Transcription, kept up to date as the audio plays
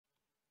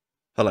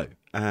Hello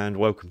and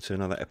welcome to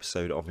another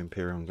episode of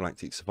Empyrion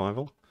Galactic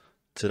Survival.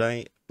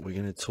 Today we're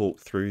going to talk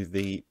through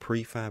the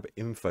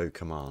prefabinfo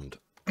command.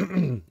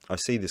 I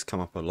see this come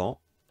up a lot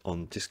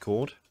on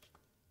Discord.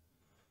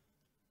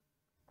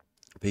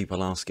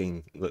 People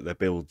asking that their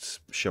builds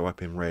show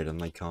up in red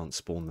and they can't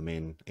spawn them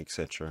in,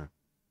 etc.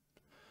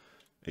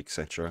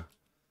 etc.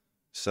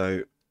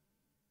 So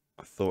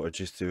I thought I'd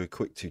just do a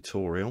quick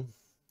tutorial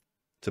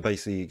to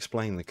basically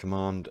explain the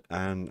command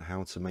and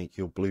how to make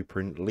your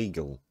blueprint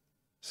legal.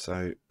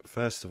 So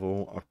first of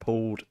all, I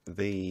pulled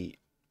the,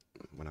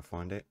 when I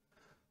find it,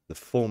 the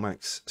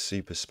Formax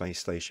Super Space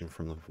Station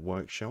from the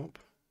workshop.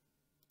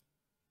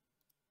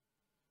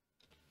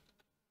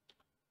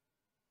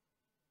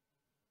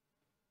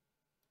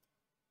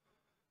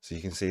 So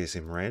you can see this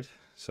in red.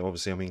 So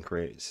obviously I'm in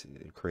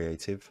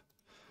creative.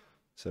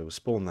 So we'll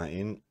spawn that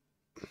in.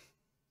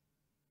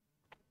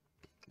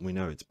 We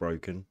know it's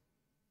broken.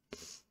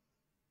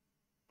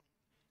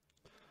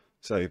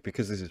 So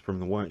because this is from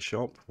the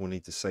workshop, we'll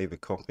need to save a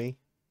copy.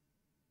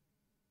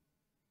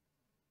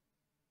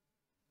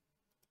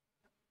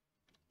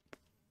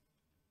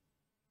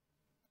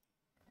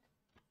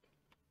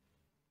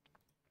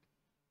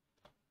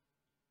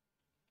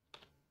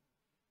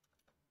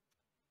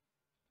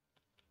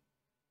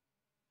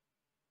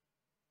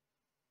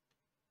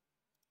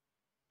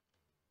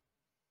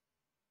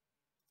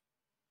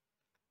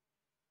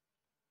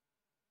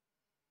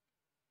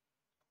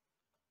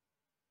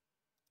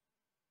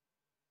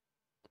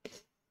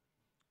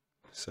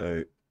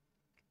 So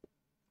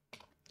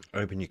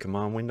open your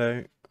command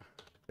window,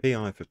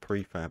 PI for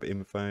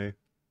prefabinfo.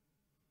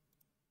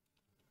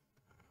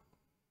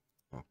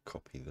 I'll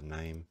copy the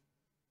name.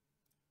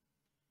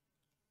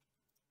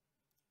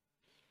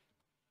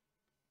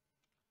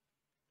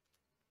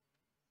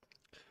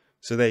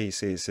 So there you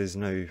see it says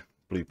no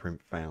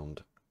blueprint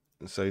found.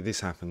 So this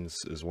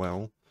happens as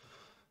well.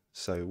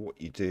 So what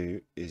you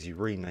do is you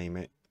rename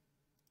it,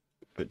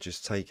 but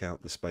just take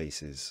out the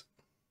spaces.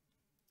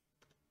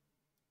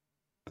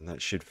 And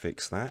that should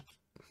fix that.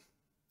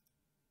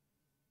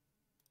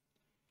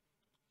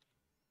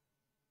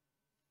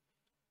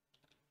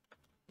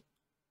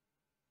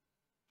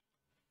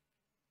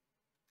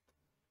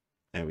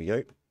 There we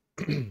go.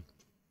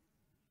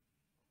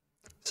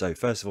 So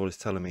first of all, it's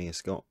telling me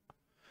it's got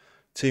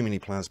too many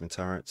plasma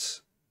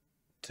turrets,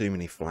 too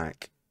many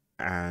flak,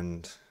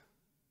 and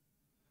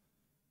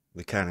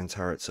the cannon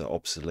turrets are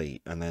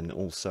obsolete. And then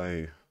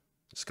also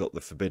it's got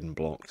the forbidden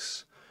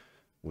blocks,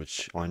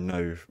 which I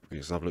know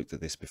because I've looked at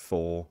this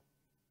before,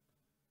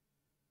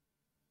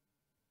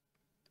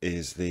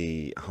 is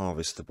the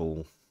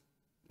harvestable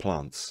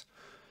plants.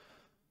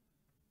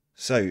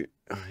 So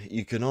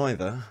you can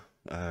either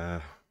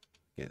get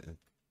a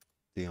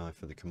DI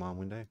for the command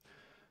window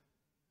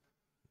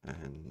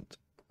and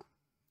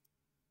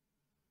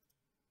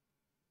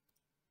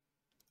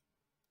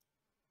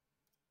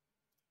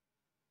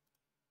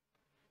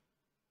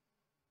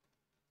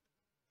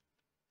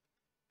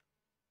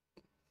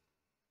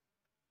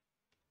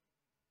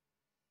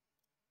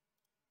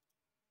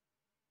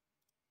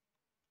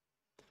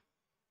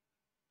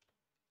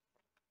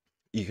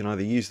you can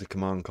either use the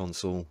command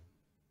console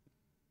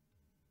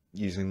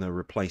using the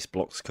replace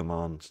blocks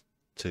command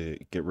to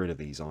get rid of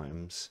these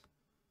items,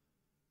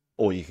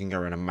 or you can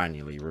go in and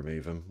manually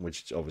remove them,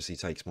 which obviously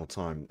takes more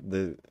time.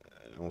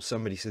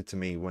 Somebody said to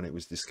me when it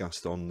was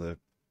discussed on the,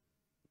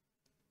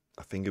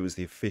 I think it was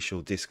the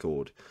official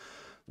Discord,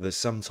 that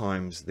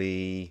sometimes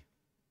the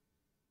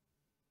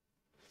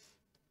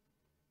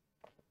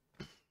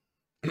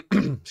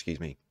excuse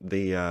me,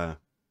 the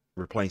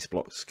replace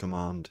blocks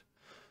command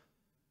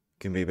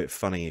can be a bit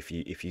funny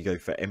if you go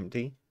for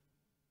empty,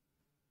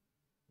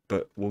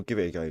 but we'll give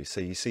it a go. So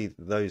you see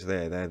those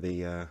there, they're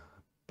the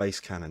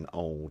base cannon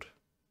old.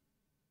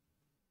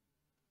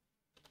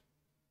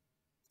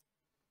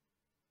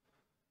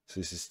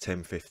 So this is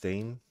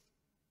 1015.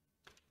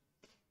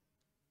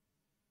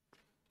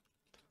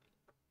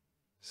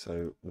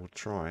 So we'll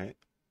try it.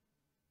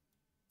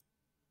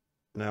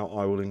 Now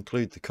I will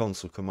include the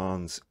console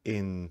commands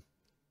in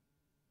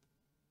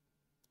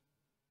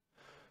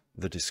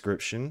the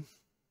description,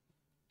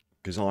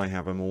 because I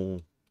have them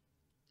all,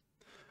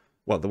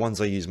 well, the ones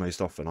I use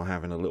most often I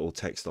have in a little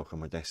text doc on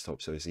my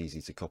desktop, so it's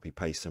easy to copy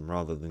paste them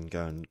rather than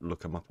go and look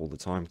them up all the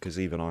time, because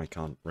even I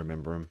can't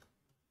remember them.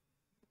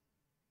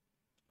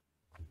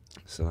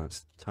 So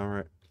that's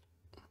turret.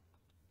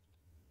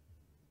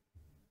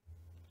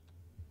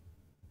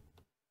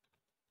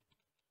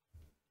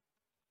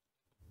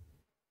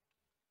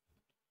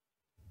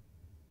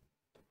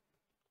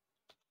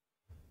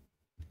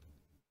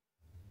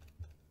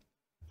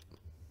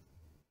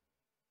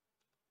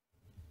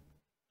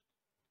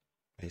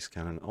 Base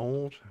cannon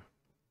old,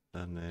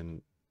 and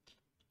then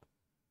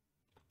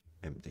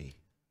empty.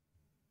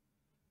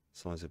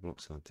 Size of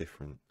blocks are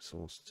different.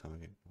 Source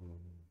target.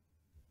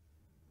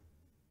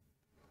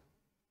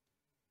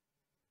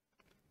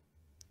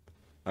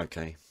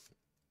 Okay.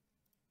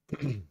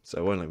 So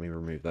it won't let me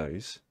remove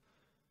those.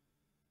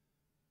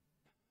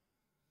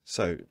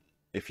 So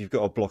if you've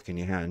got a block in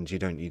your hand, you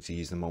don't need to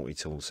use the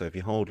multi-tool. So if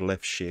you hold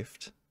left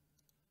shift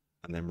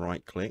and then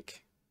right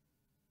click,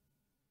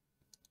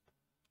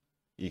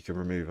 you can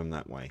remove them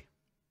that way.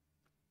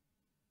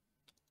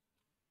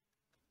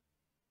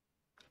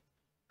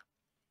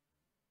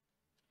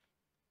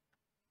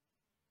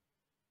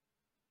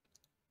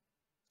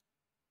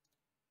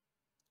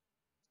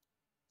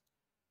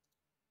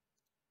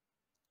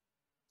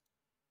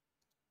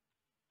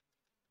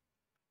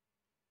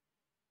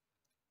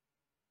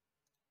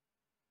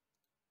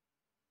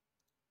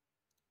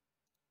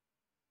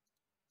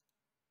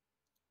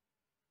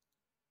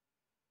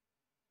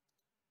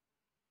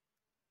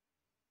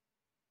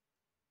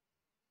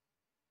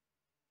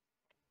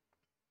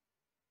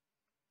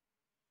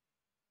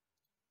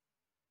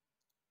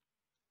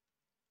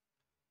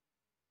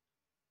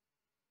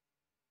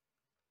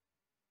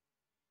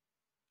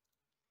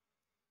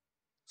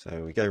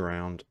 So we go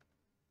round.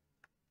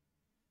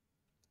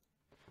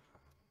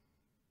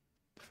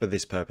 For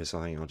this purpose,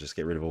 I think I'll just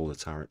get rid of all the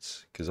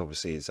turrets, because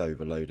obviously it's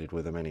overloaded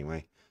with them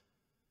anyway.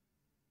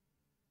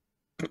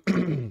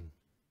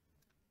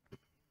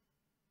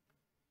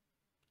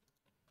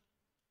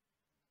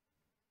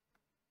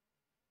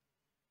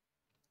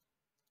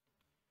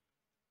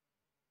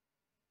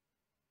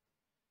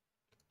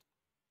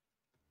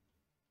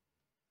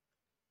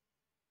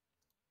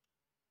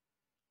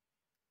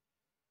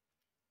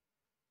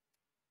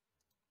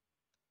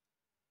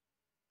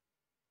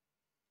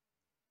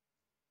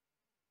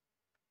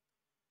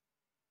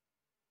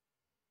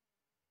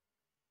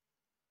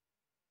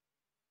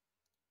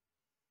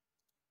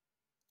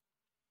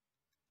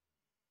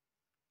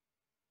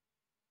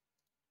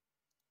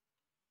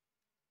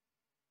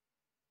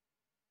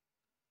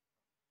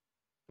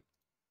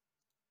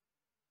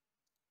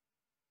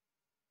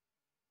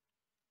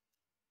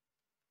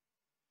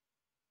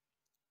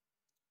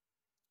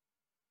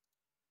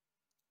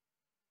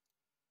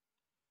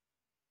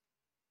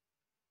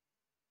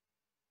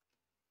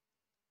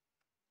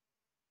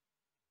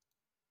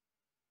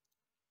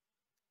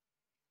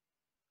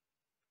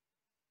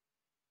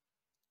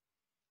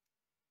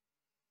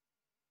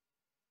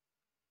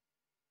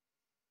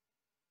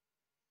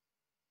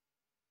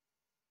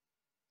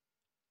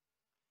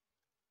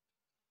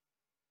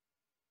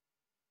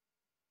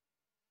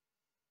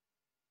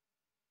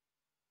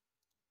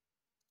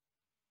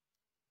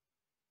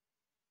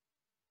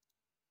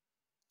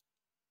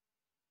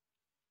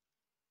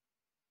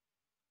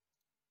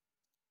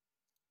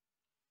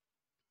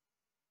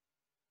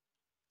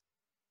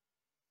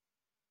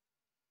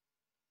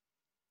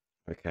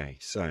 Okay,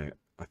 so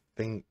I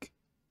think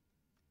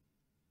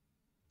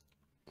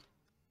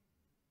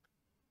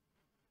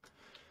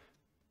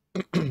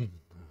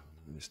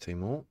there's two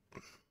more.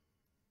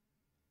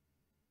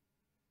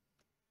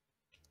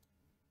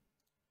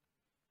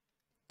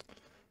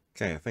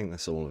 Okay, I think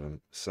that's all of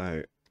them.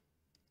 So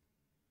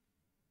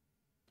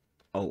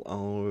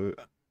I'll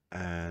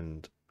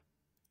and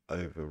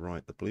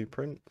overwrite the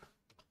blueprint,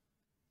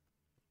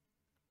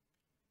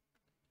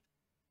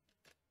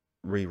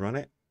 rerun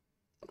it.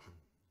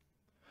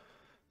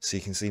 So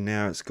you can see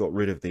now it's got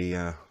rid of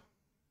the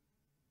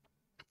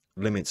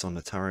limits on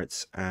the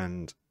turrets,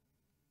 and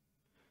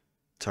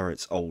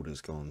turrets old is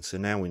gone. So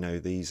now we know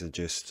these are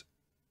just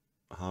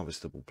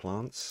harvestable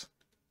plants.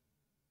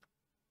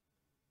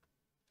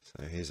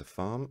 So here's a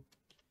farm.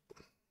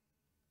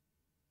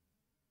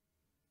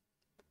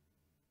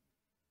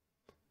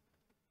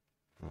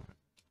 Right,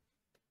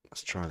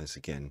 let's try this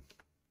again.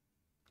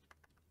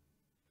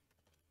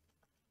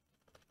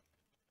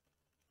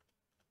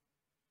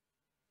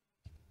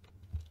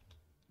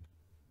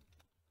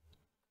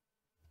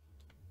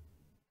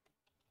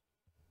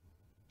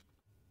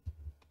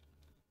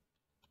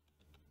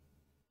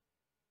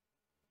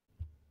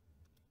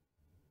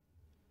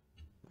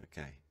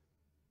 Okay,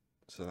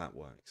 so that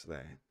works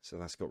there. So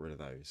that's got rid of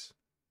those.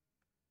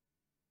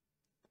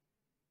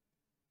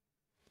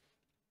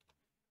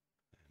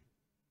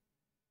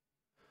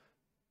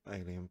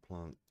 Alien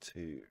plant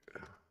to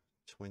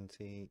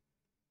 20,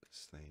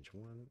 stage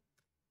 1.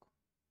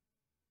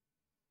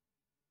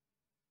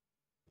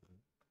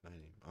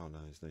 Oh no,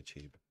 there's no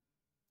tube.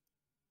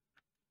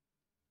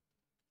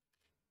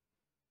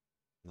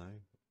 No?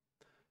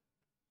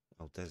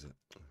 Oh, desert.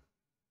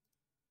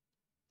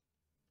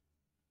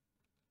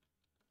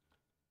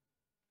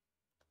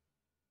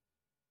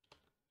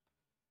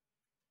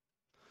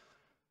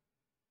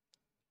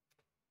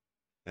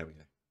 There we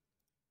go.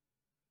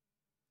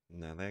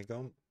 Now they're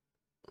gone.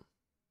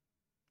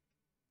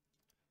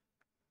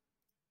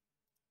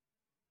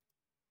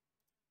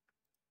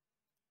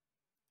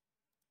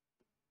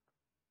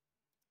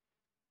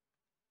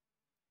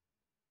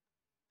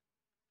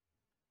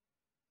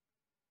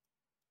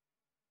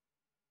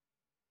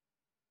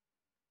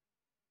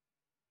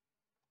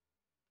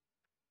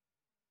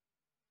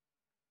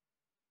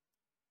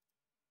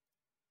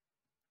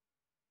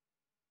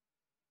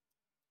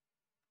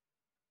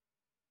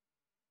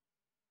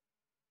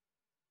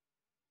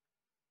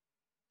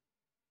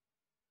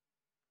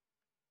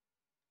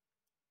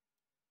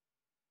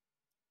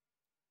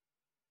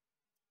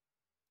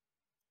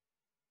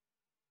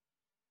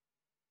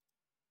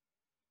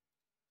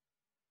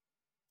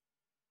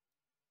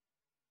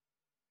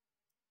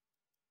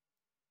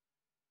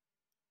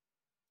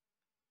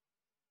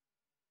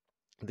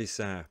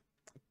 This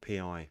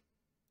PI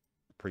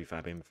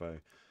prefab info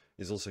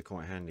is also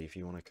quite handy if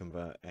you want to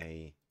convert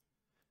a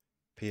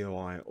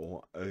POI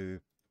or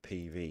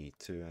OPV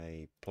to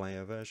a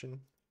player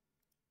version,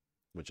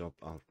 which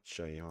I'll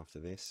show you after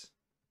this.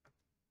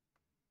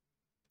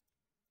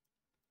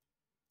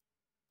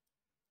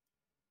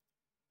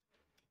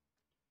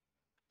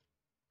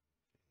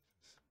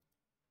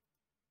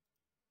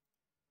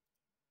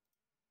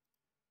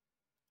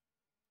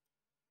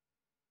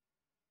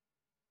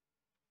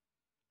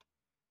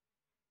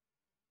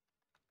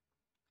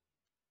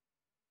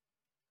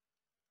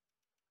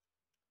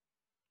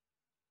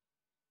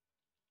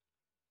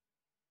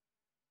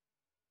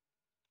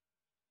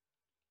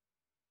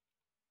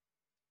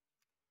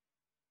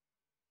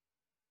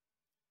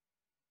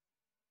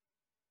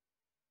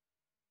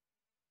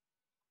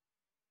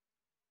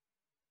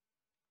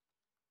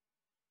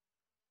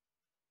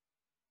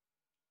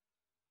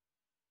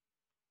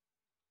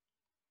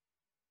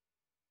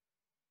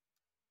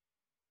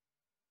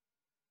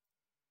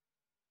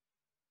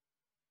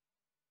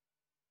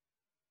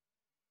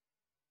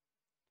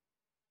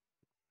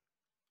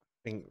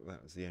 I think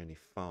that was the only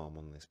farm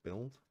on this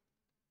build.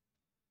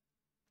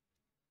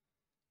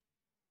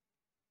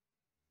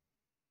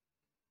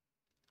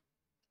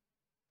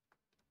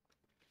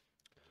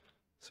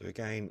 So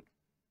again,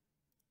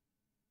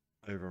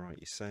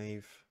 overwrite your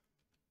save.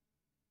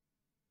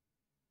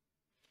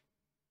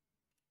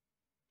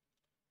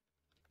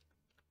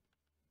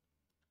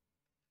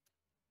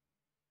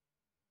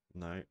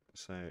 No,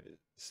 so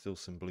still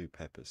some blue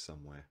peppers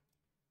somewhere.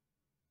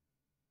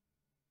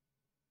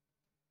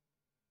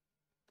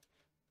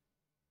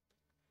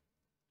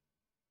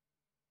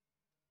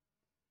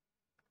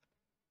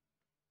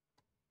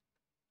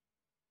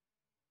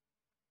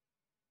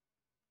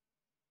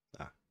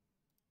 Ah.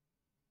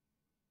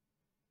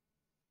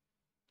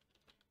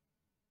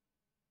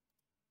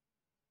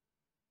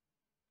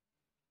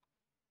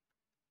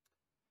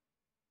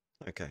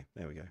 Okay,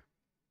 there we go.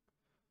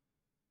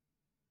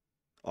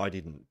 I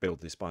didn't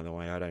build this, by the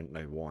way. I don't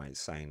know why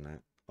it's saying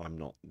that. I'm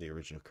not the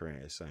original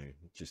creator, so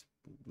just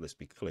let's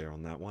be clear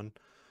on that one.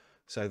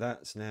 So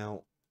that's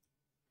now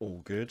all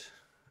good,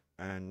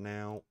 and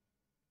now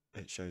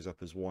it shows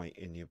up as white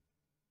in your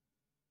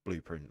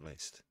blueprint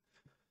list.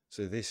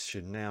 So this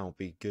should now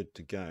be good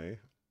to go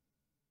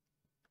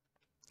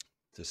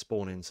to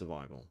spawn in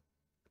survival.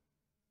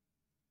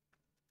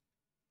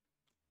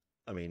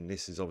 I mean,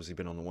 this has obviously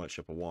been on the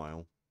workshop a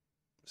while,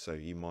 so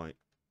you might,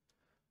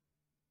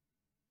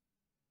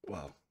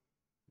 well,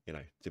 you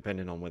know,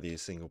 depending on whether you're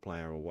single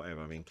player or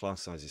whatever. I mean,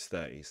 class size is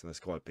 30, so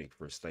that's quite big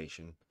for a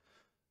station.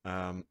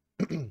 So,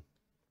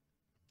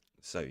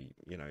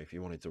 you know, if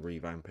you wanted to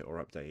revamp it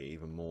or update it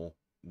even more,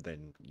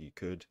 then you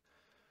could.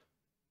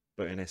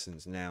 But in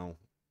essence, now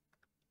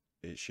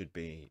it should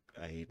be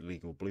a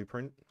legal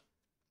blueprint.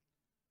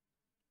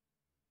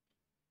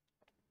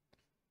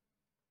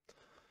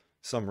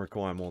 Some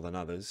require more than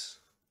others.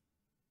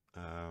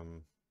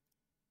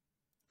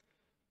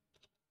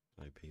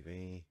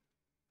 OPV.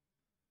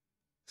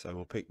 So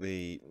we'll pick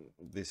we'll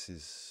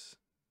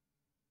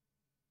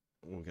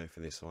go for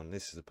this one.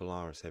 This is a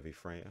Polaris heavy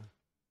freighter.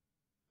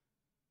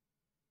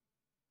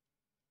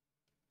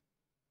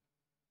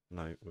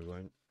 No, we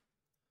won't.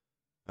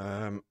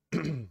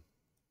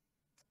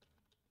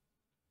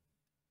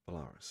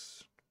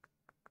 Polaris.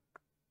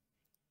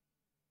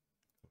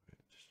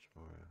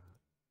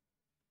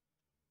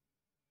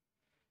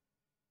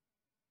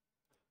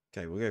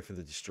 Okay, we'll go for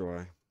the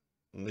destroyer.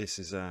 And this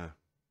is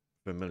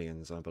for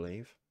millions, I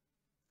believe.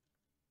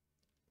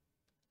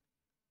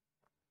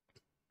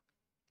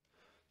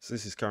 So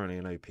this is currently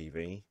an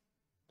OPV.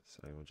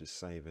 So we'll just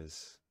save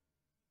as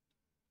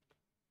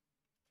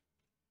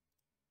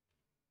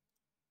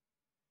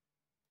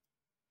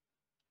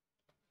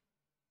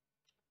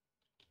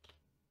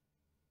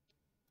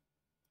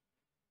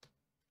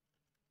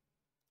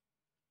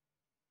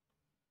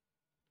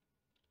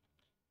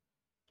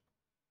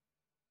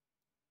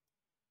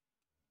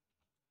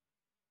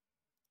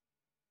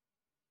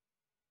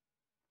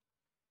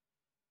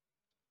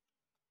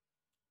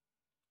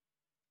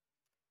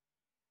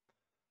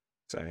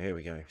so here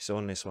we go. So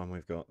on this one,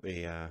 we've got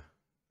the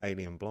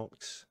alien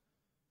blocks,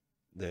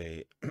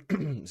 the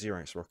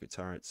Xerax rocket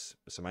turrets,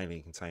 some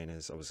alien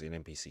containers, obviously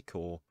an NPC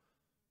core,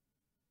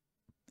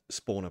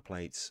 spawner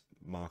plates,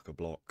 marker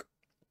block,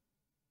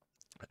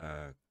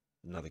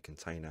 another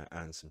container,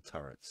 and some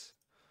turrets.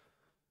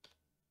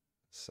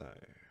 So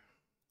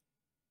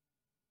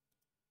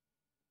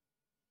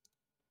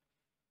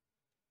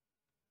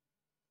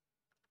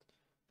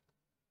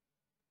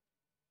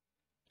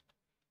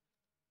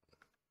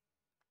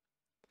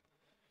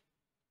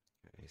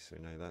okay, so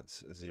now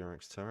that's a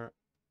Xerax turret.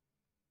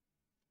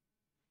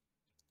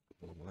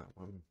 Oh, that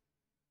one.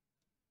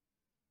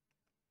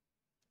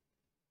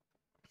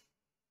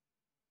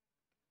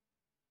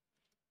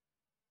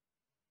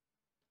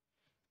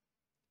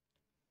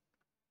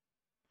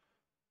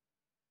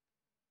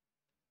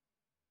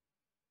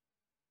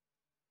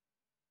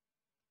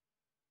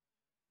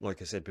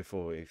 Like I said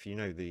before, if you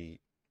know the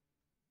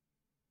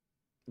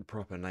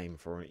proper name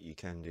for it. You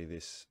can do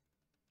this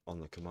on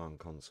the command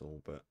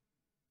console, but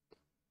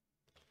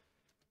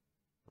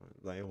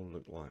they all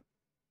look like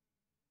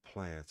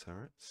player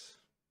turrets.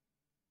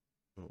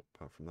 Oh,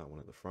 apart from that one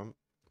at the front.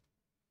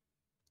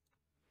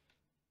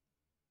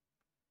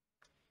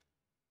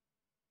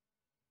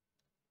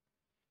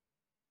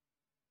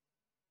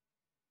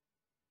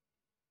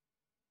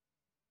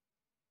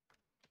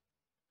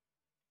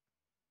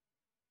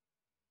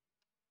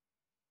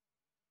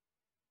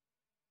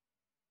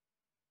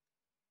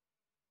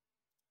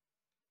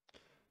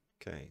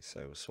 Okay, so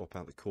we'll swap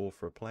out the core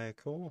for a player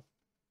core.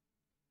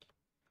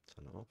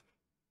 Turn it off.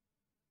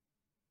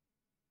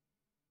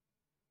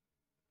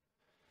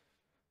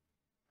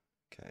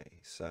 Okay,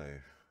 so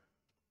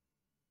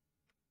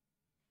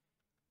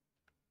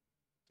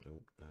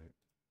oh no,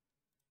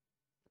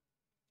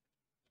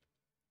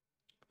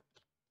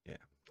 yeah,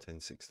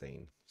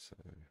 1016.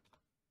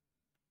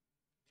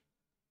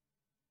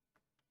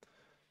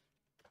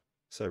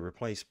 So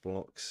replace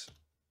blocks,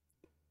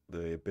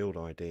 the build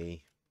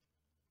ID.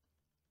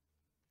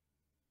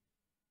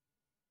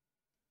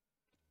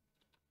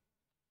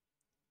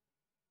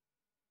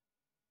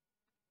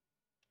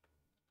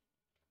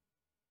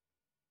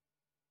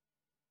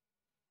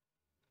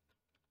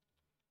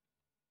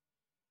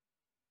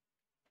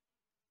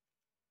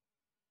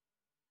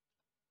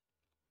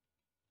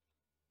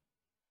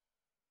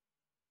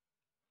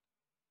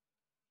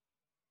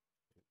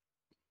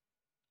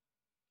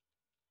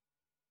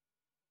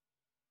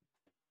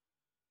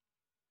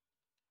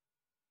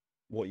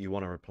 What you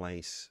want to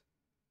replace,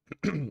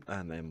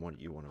 and then what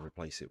you want to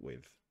replace it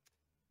with.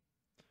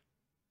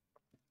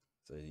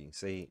 So you can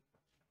see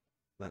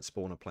that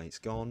spawner plate's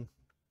gone.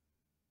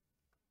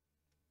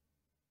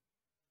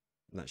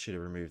 That should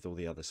have removed all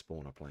the other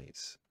spawner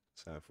plates.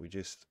 So if we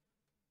just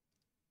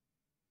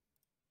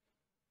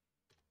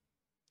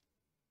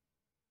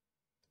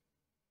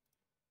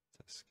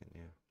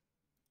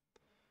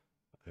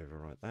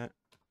overwrite that.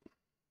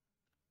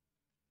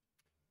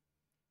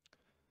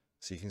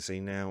 So you can see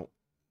now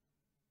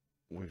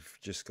we've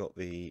just got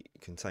the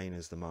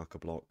containers, the marker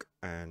block,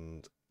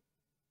 and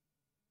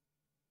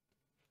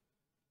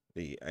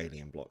the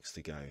alien blocks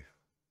to go.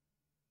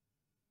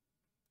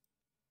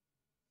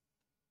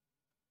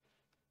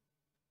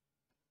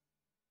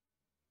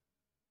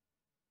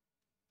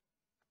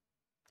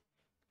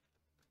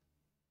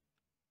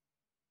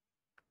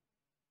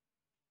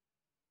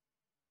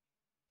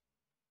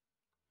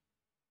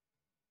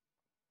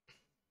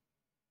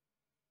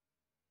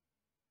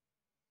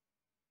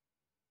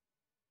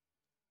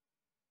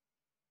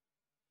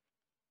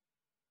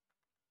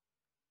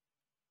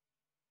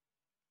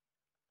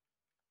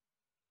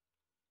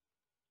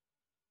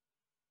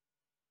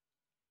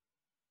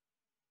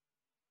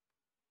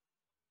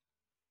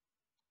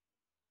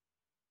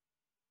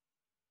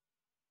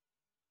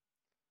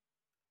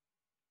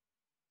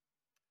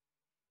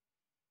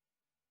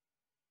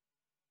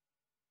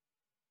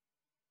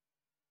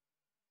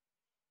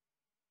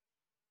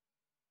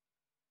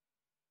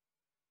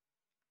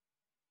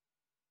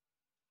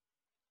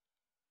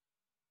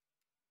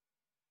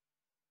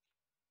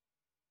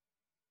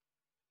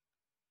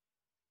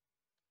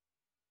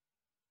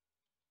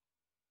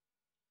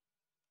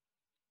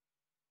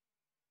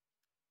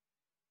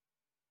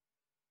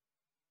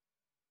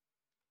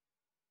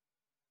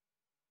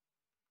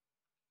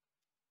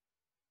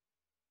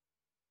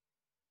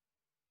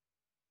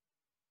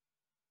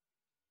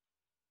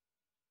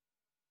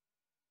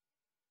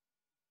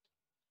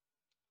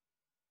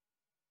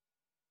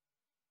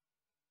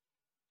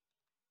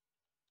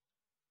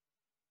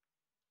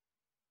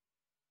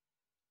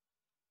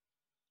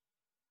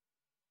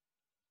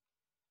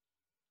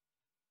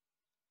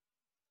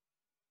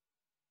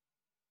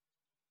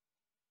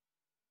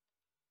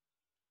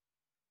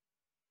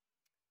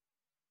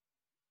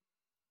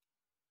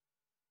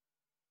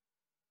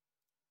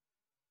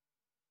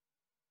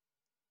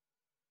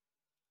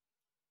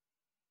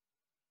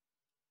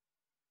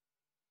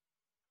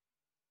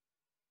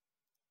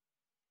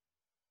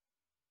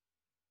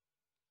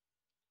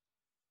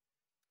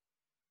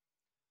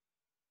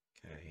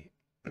 Okay.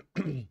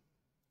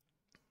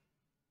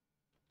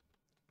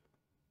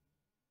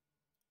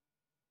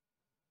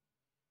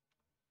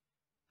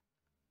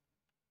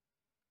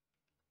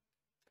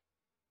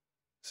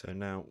 So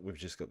now we've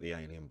just got the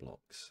alien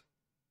blocks.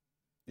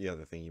 The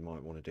other thing you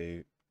might want to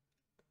do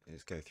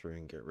is go through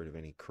and get rid of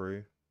any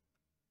crew.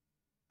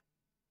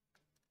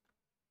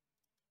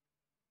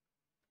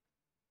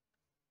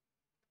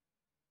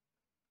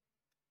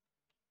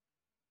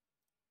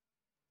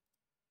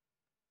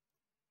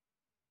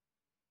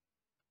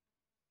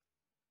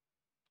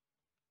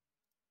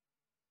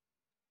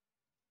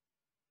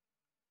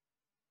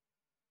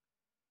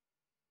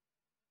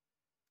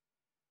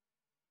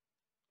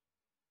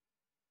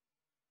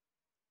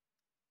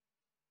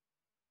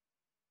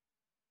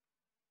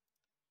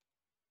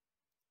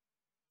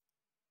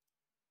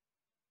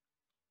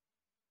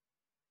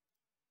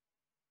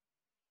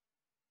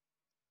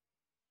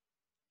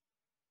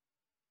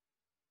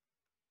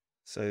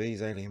 So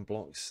these alien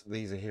blocks,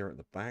 these are here at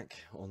the back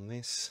on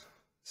this.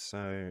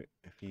 So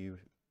if you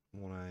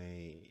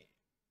want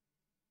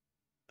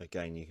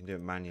again, you can do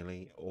it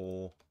manually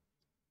or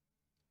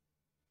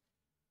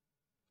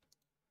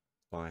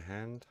by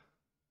hand.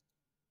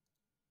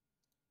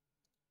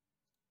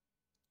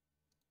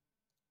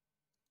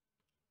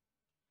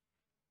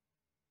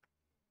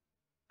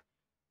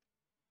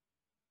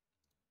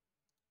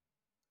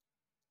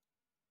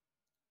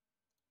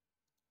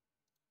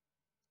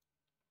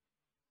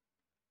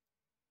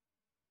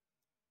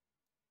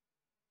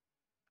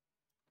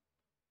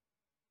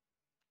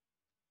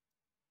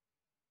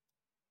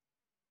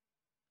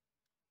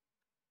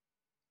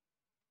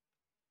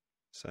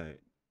 So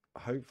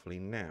hopefully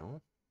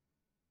now,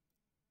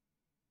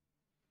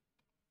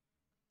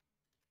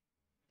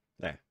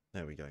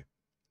 there we go.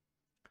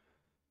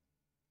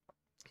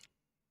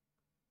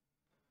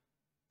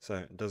 So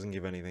it doesn't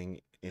give anything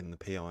in the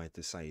PI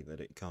to say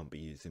that it can't be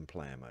used in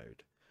player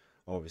mode.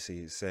 Obviously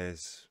it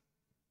says,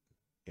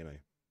 you know,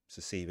 it's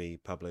a CV,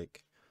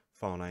 public,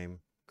 file name,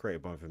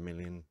 created by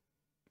Vermilion.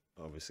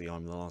 Obviously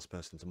I'm the last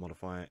person to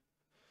modify it.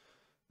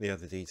 The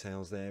other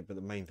details there, but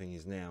the main thing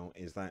is now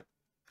is that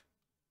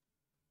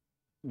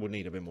will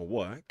need a bit more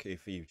work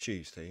if you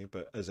choose to,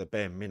 but as a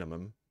bare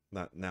minimum,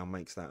 that now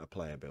makes that a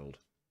player build.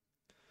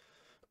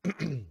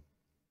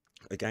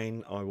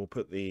 Again, I will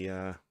put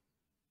the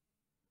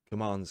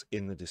commands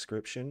in the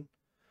description.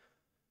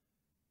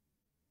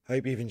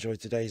 Hope you've enjoyed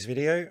today's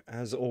video.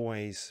 As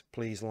always,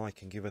 please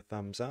like and give a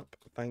thumbs up.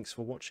 Thanks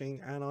for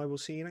watching, and I will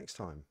see you next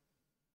time.